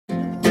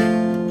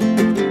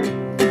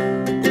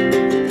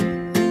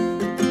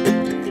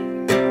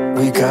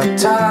got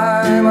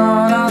time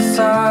on our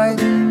side.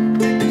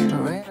 That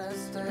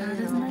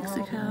is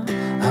Mexico.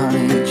 I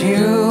need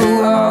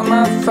you on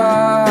my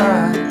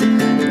fire.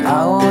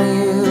 I want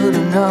you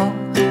to know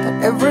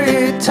that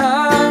every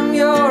time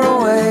you're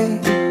away,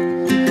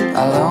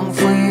 I long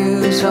for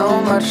you so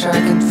much I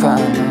can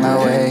find my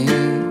way.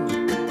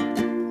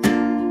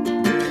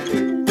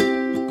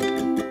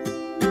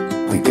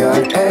 We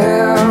got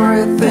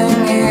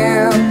everything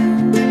here,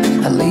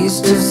 at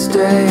least to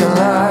stay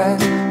alive.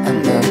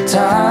 And the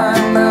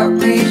time that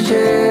we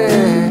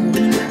share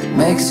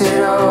makes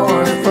it all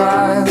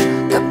worthwhile.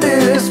 Got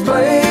this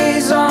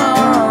place on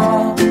our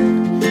own.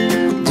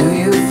 Do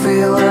you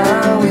feel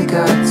that we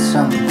got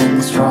something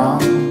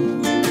strong?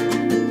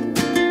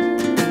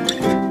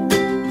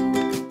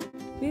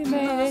 We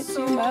made it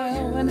to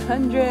mile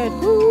 100.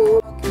 Woo!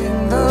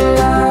 In the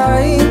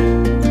light,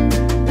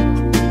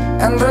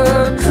 and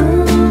the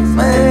truth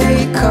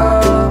may come.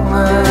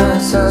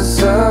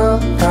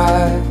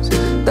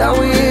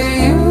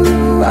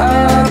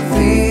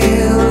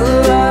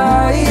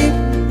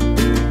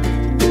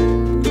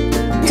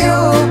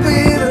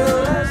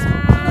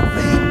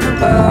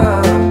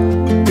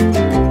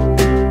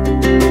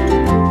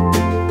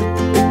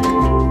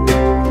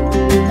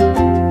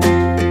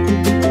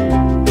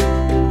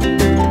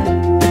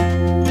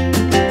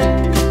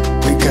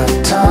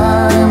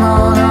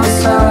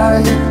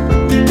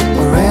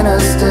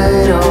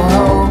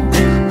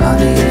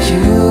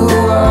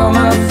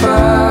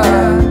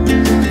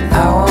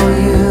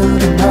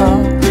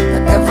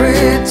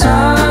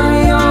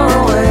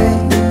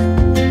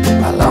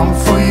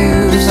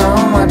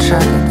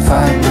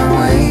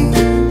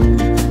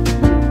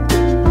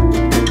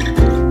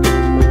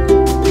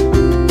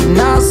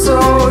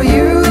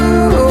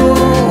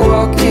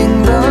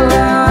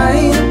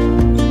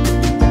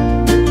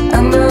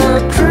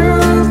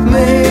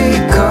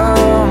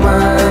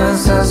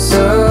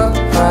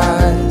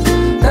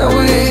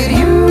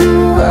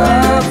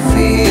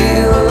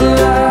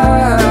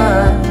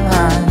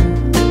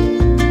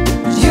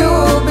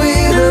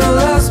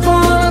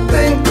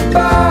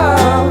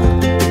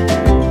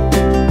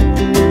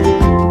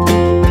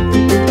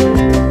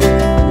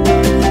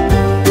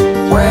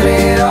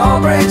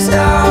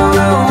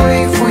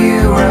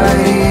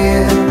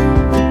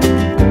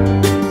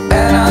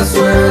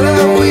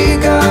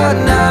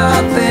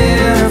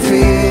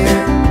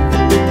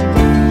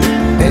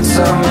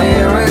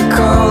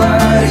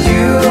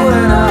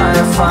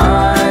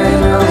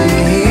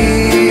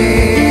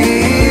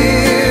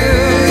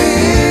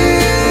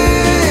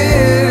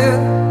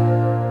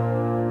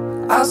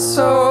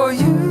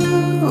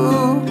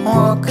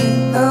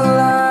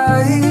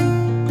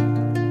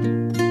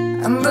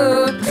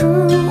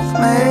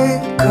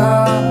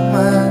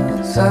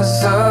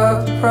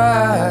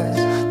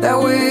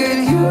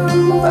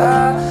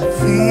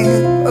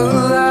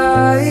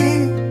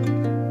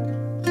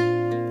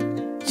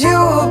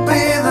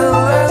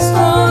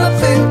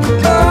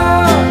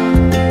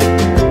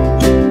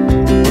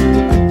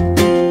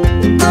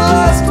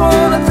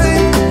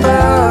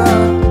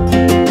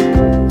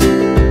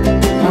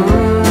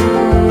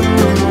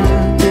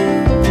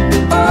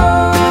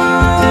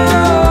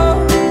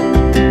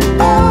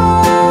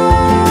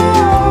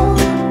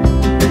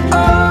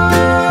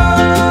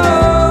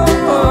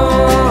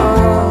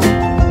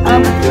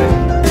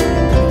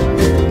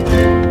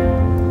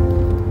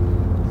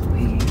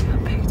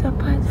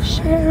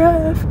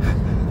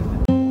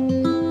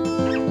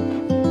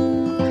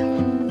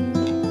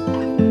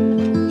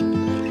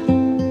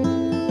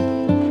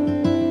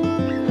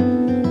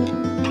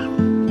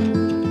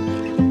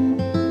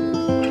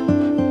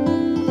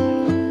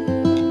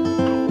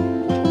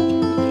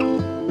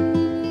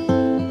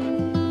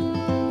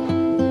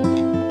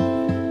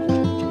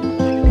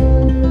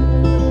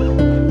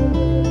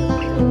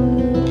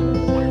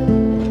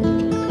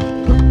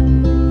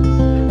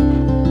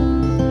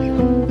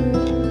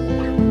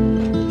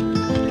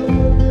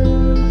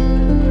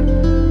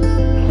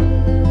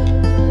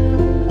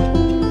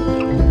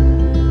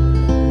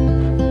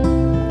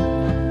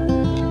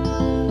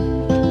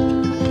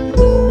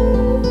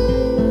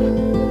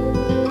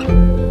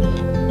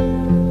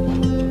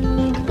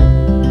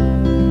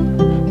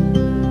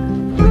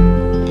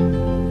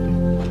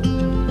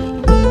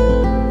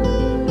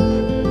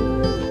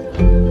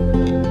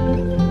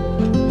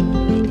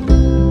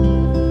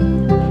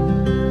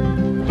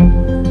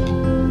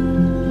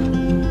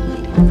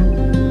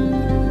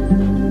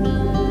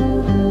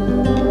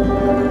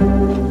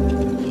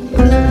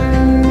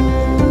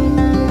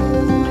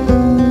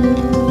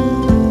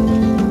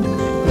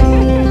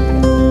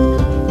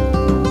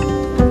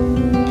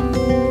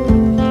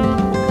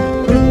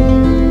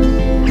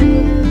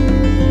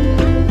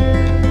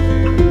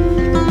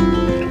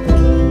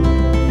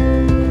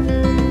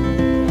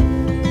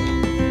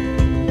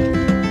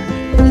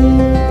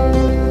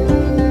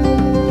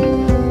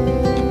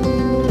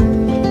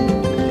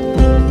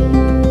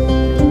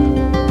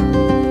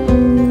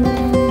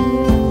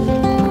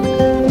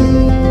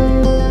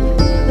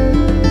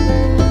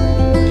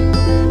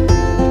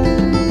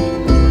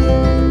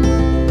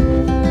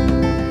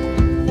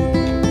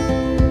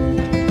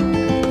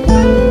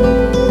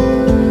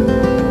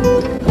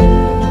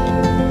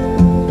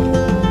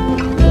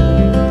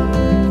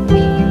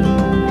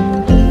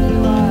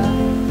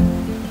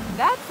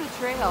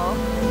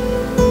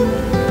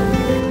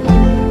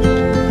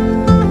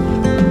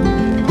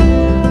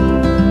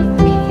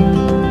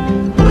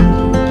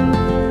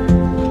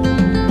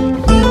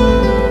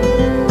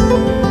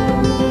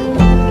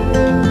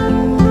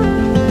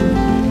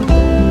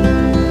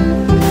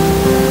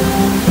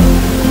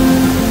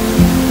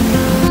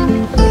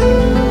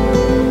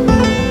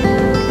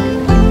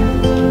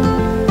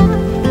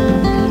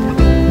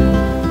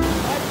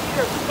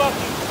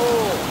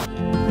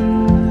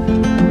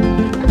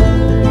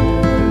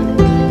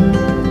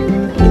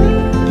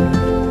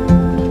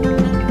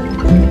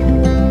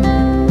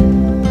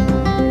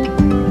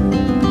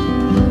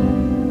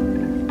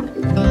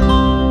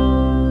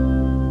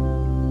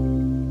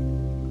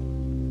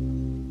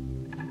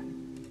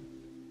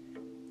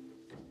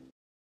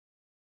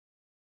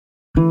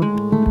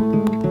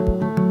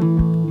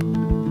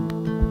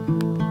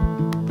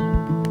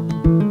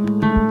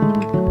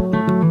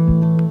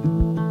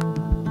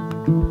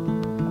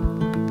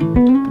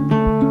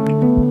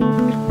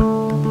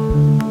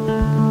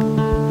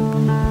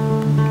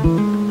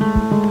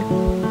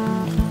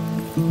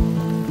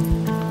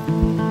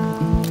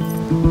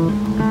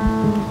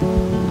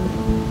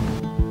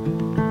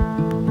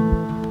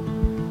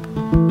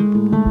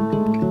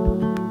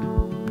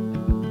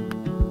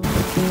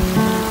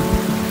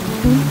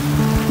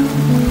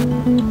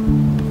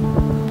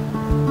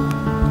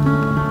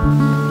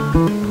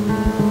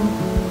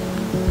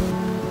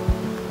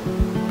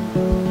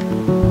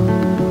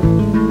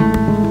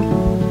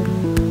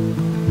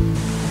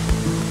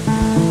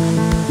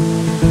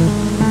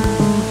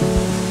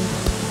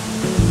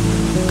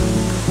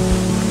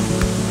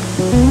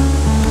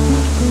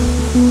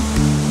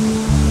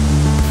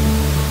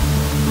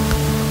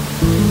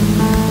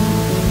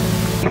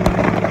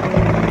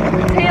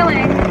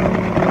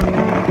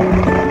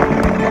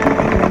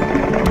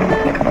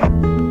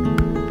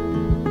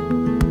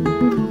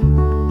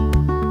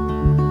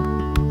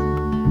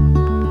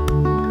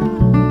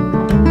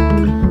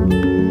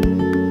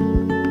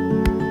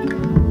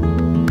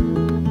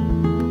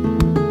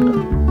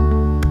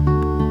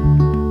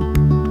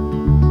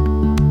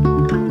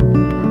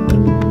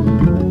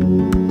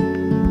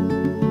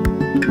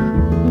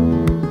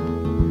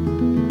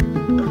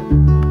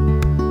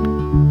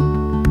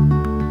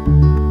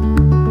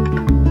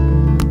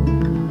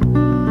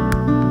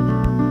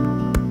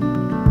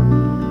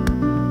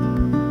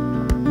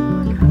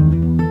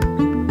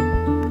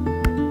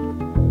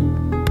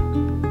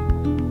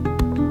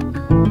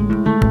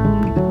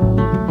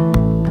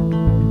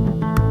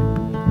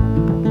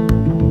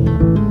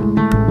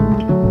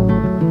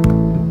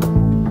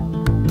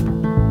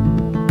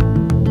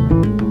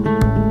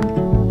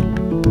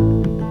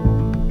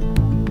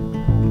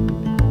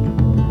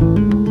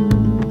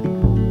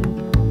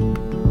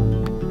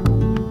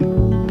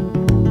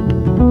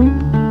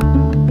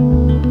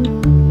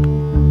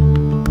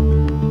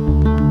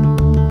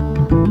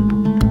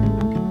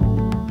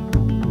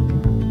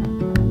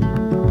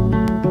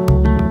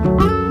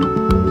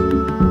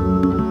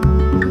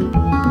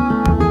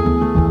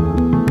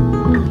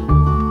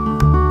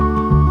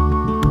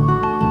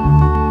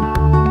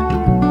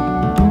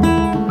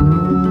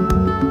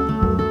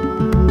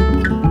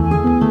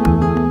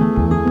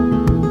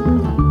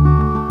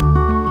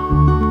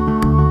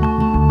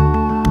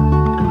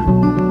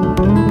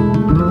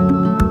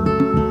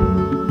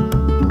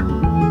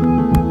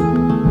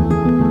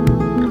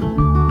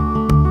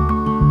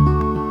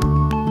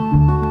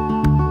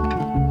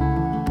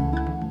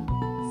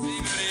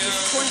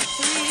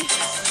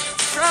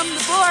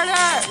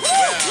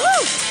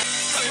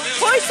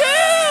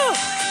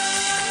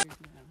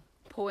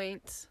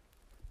 Point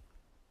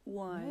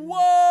 1.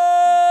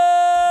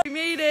 Whoa! We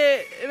made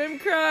it, and I'm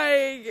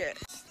crying.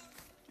 That's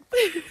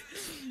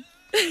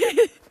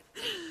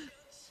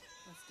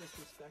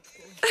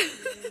disrespectful.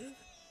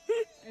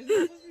 Is it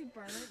supposed to be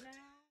burn it now?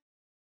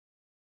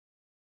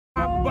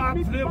 Bop,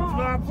 flip,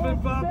 flop,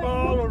 flip, flop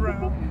all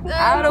around.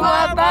 I don't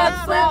want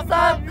that flip,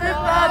 flop, flip,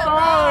 flop.